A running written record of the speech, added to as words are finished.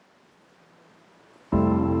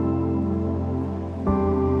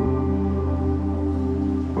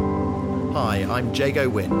Hi, I'm Jago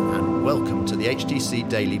Wynn, and welcome to the HTC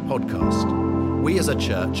Daily podcast. We as a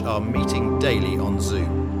church are meeting daily on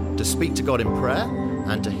Zoom to speak to God in prayer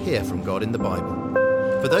and to hear from God in the Bible.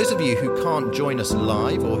 For those of you who can't join us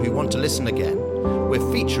live or who want to listen again,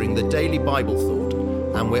 we're featuring the daily Bible thought,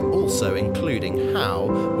 and we're also including how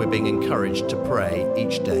we're being encouraged to pray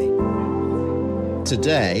each day.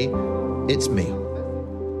 Today, it's me.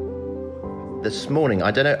 This morning,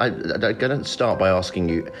 I'm going to start by asking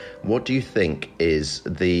you, what do you think is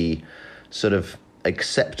the sort of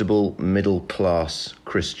acceptable middle-class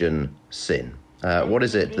Christian sin? What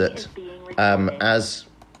is it that, as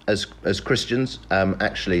Christians,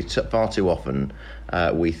 actually far too often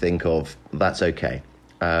we think of that's okay?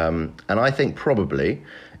 And I think probably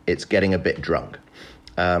it's getting a bit drunk.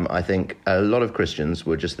 I think a lot of Christians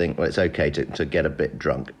would just think, well, it's okay to get a bit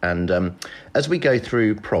drunk. And as we go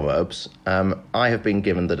through Proverbs, I have been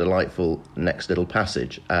given the delightful next little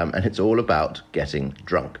passage, and it's all about getting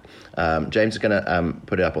drunk. James is going to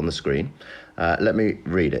put it up on the screen. Let me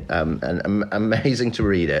read it. And amazing to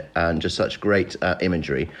read it, and just such great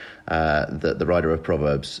imagery that the writer of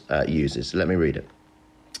Proverbs uses. Let me read it.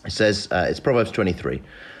 It says, it's Proverbs 23.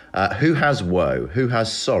 Who has woe? Who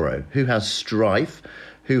has sorrow? Who has strife?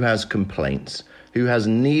 Who has complaints? Who has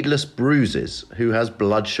needless bruises? Who has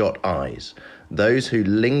bloodshot eyes? Those who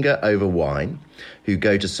linger over wine, who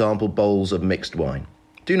go to sample bowls of mixed wine.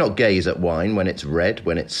 Do not gaze at wine when it's red,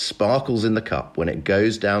 when it sparkles in the cup, when it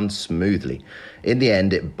goes down smoothly. In the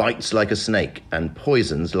end, it bites like a snake and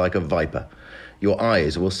poisons like a viper. Your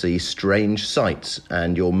eyes will see strange sights,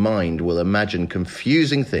 and your mind will imagine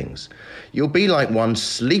confusing things. You'll be like one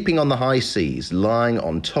sleeping on the high seas, lying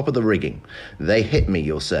on top of the rigging. They hit me,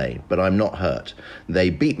 you'll say, but I'm not hurt. They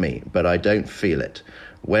beat me, but I don't feel it.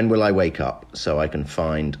 When will I wake up so I can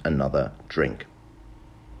find another drink?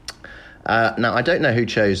 Now, I don't know who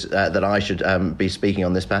chose that I should be speaking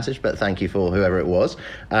on this passage, but thank you for whoever it was.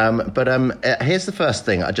 Here's the first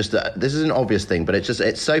thing. This is an obvious thing, but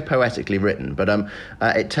it's so poetically written. But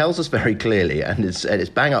it tells us very clearly, and it's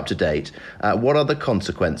bang up to date. What are the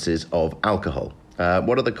consequences of alcohol?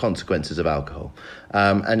 What are the consequences of alcohol?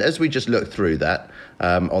 And as we just look through that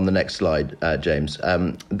on the next slide, James,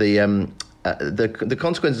 the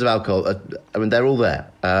consequences of alcohol, they're all there.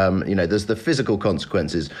 There's the physical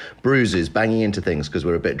consequences, bruises, banging into things because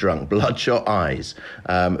we're a bit drunk, bloodshot eyes,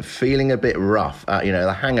 feeling a bit rough,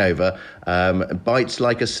 the hangover, bites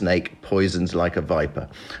like a snake, poisons like a viper.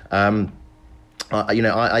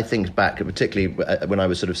 I think back, particularly when I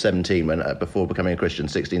was sort of 17, before becoming a Christian,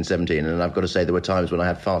 16, 17, and I've got to say there were times when I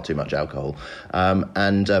had far too much alcohol.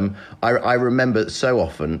 I remember so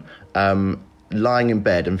often lying in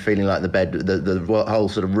bed and feeling like the whole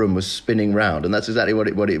sort of room was spinning round, and that's exactly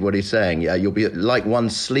what he's saying. Yeah, you'll be like one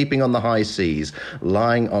sleeping on the high seas,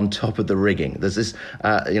 lying on top of the rigging. There's this,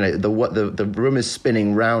 the room is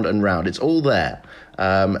spinning round and round. It's all there.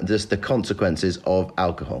 Just the consequences of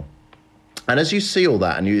alcohol. And as you see all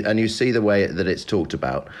that, and you see the way that it's talked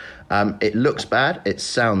about, it looks bad, it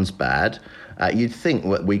sounds bad. You'd think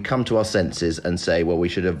we come to our senses and say, well, we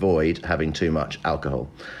should avoid having too much alcohol.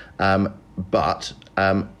 But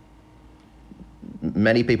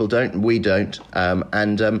many people don't, we don't,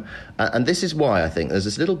 and this is why I think there's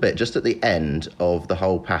this little bit just at the end of the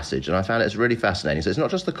whole passage, and I found it's really fascinating. So it's not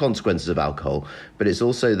just the consequences of alcohol, but it's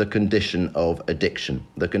also the condition of addiction.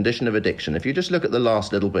 The condition of addiction. If you just look at the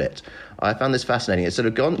last little bit, I found this fascinating. It's sort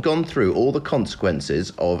of gone through all the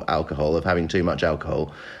consequences of alcohol, of having too much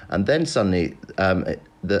alcohol, and then suddenly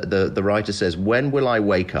the writer says, when will I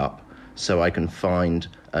wake up so I can find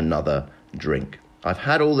another drink? I've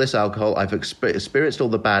had all this alcohol, I've experienced all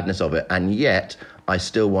the badness of it, and yet I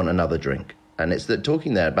still want another drink. And it's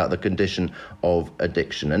talking there about the condition of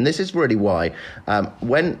addiction. And this is really why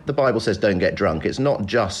when the Bible says don't get drunk, it's not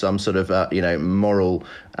just some sort of moral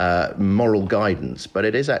guidance, but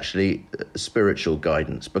it is actually spiritual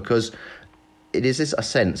guidance, because it is a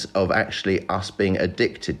sense of actually us being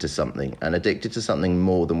addicted to something, and addicted to something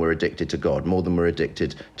more than we're addicted to God, more than we're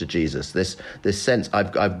addicted to Jesus. This sense,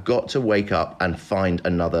 I've got to wake up and find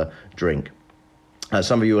another drink.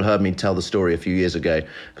 Some of you will heard me tell the story a few years ago,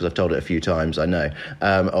 because I've told it a few times, I know,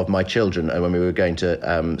 of my children when we were going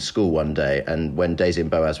to school one day, and when Daisy and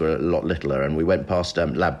Boaz were a lot littler, and we went past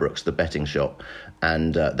Ladbrokes, the betting shop,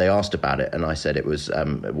 and they asked about it, and I said it was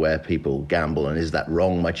where people gamble, and is that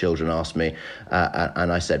wrong? My children asked me,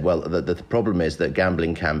 and I said, well, the problem is that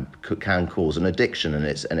gambling can cause an addiction, and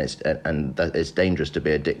it's dangerous to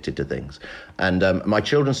be addicted to things. And my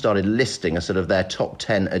children started listing a sort of their top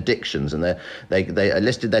 10 addictions, and they they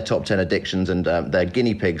listed their top 10 addictions, and their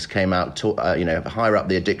guinea pigs came out, higher up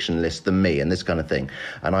the addiction list than me, and this kind of thing.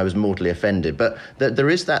 And I was mortally offended. But there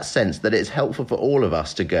is that sense that it's helpful for all of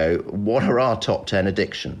us to go, what are our top 10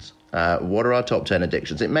 addictions? What are our top 10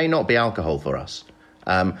 addictions? It may not be alcohol for us,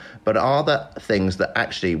 but are there things that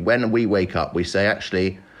actually, when we wake up, we say,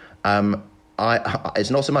 actually,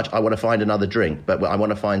 it's not so much I want to find another drink, but I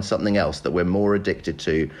want to find something else that we're more addicted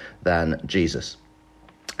to than Jesus.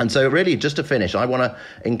 And so really, just to finish, I want to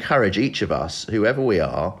encourage each of us, whoever we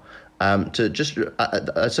are, to just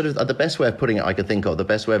the best way of putting it I could think of, the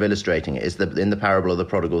best way of illustrating it is in the parable of the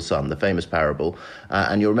prodigal son, the famous parable.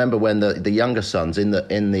 And you'll remember when the younger son's in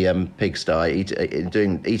the pigsty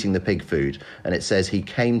eating the pig food, and it says he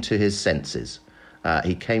came to his senses.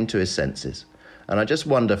 He came to his senses. And I just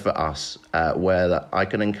wonder for us where I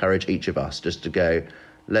can encourage each of us just to go,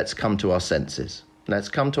 let's come to our senses. Let's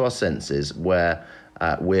come to our senses where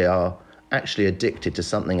we are actually addicted to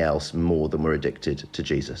something else more than we're addicted to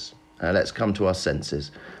Jesus. Let's come to our senses,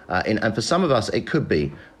 and for some of us, it could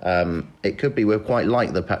be we're quite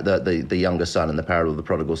like the younger son in the parable of the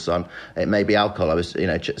prodigal son. It may be alcohol.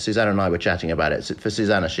 Susanna and I were chatting about it. For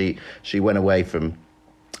Susanna, she went away from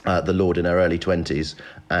the Lord in her early 20s,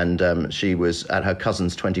 and she was at her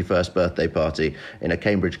cousin's 21st birthday party in a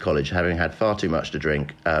Cambridge college, having had far too much to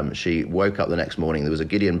drink. She woke up the next morning. There was a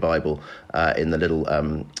Gideon Bible in the little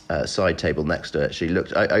side table next to it. She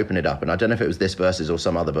opened it up, and I don't know if it was this verses or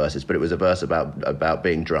some other verses, but it was a verse about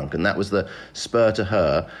being drunk, and that was the spur to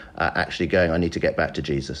her actually going, I need to get back to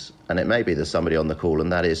Jesus. And it may be there's somebody on the call,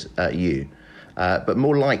 and that is you. But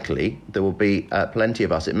more likely, there will be plenty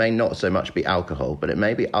of us. It may not so much be alcohol, but it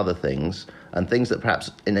may be other things, and things that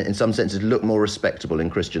perhaps in some senses look more respectable in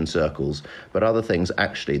Christian circles, but other things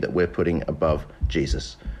actually that we're putting above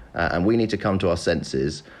Jesus. And we need to come to our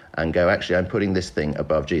senses and go, actually, I'm putting this thing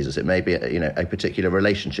above Jesus. It may be, a particular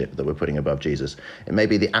relationship that we're putting above Jesus. It may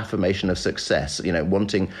be the affirmation of success,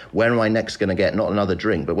 wanting, when am I next going to get, not another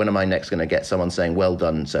drink, but when am I next going to get someone saying, well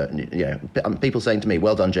done. So, people saying to me,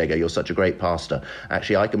 well done, Jago, you're such a great pastor.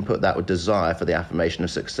 Actually, I can put that with desire for the affirmation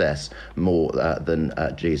of success more than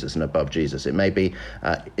Jesus and above Jesus. It may be,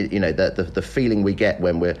 the feeling we get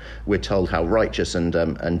when we're told how righteous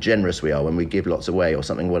and generous we are when we give lots away or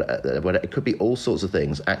something. It could be all sorts of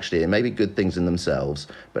things. Actually, it may be good things in themselves,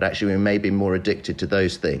 but actually we may be more addicted to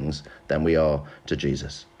those things than we are to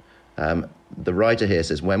Jesus. The writer here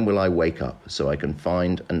says, when will I wake up so I can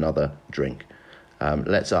find another drink?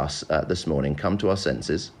 Let's us this morning come to our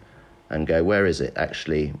senses and go, where is it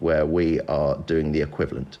actually where we are doing the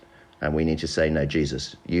equivalent? And we need to say, no,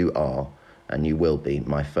 Jesus, you are and you will be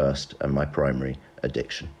my first and my primary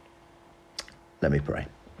addiction. Let me pray.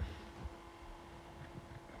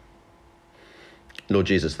 Lord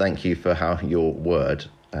Jesus, thank you for how your word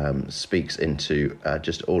speaks into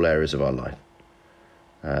just all areas of our life.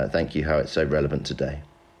 Thank you how it's so relevant today.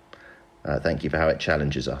 Thank you for how it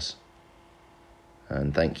challenges us.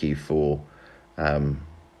 And thank you for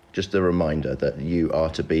just the reminder that you are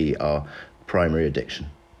to be our primary addiction.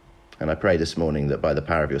 And I pray this morning that by the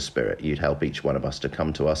power of your Spirit, you'd help each one of us to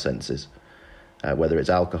come to our senses, whether it's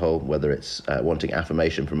alcohol, whether it's wanting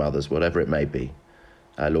affirmation from others, whatever it may be.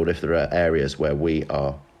 Lord, if there are areas where we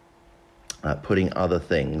are putting other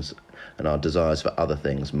things and our desires for other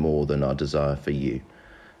things more than our desire for you,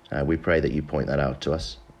 we pray that you point that out to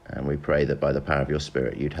us. And we pray that by the power of your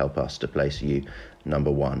Spirit, you'd help us to place you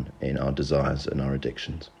number one in our desires and our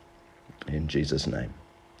addictions. In Jesus' name,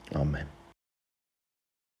 amen.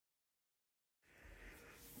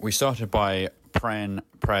 We started by praying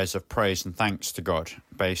prayers of praise and thanks to God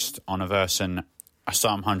based on a verse in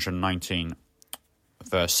Psalm 119,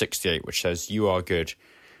 verse 68, which says, you are good,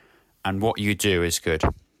 and what you do is good.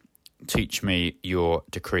 Teach me your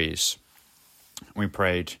decrees. We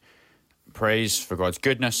prayed praise for God's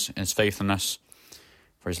goodness, his faithfulness,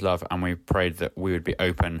 for his love, and we prayed that we would be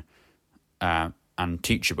open and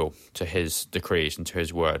teachable to his decrees and to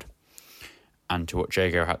his word and to what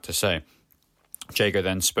Jago had to say. Jago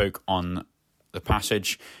then spoke on the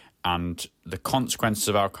passage and the consequences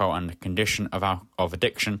of alcohol and the condition of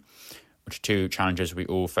addiction, which are two challenges we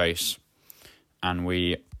all face. And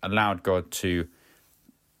we allowed God to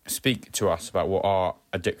speak to us about what our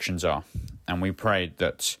addictions are. And we prayed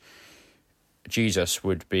that Jesus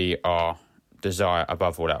would be our desire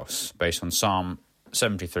above all else, based on Psalm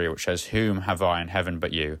 73, which says, whom have I in heaven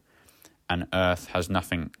but you, and earth has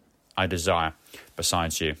nothing I desire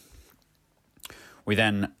besides you. We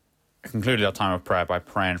then concluded our time of prayer by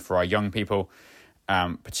praying for our young people,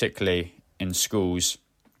 particularly in schools,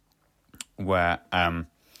 where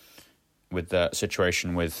with the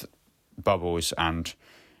situation with bubbles and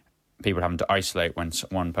people having to isolate when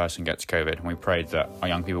one person gets COVID. And we prayed that our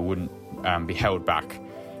young people wouldn't be held back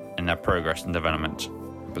in their progress and development,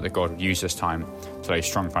 but that God would use this time to lay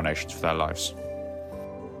strong foundations for their lives.